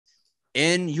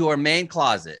in your main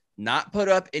closet, not put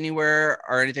up anywhere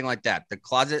or anything like that, the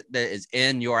closet that is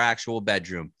in your actual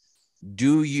bedroom,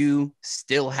 do you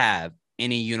still have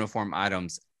any uniform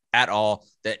items at all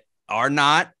that are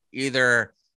not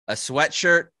either a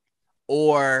sweatshirt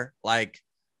or like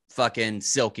fucking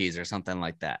silkies or something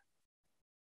like that?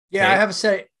 Yeah, I Okay. have a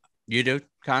set. You do,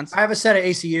 Cons? I have a set of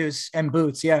ACUs and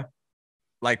boots. Yeah.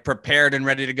 Like prepared and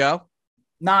ready to go?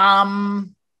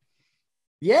 Um.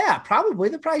 Yeah, probably.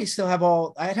 They probably still have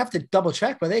all. I'd have to double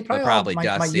check, but they But probably all have probably my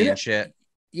dusty and unit. shit.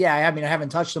 Yeah, I mean, I haven't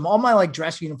touched them. All my like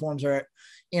dress uniforms are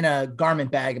in a garment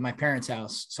bag in my parents'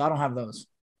 house, so I don't have those.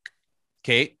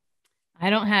 Kate? I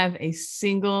don't have a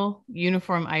single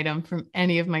uniform item from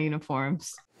any of my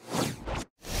uniforms.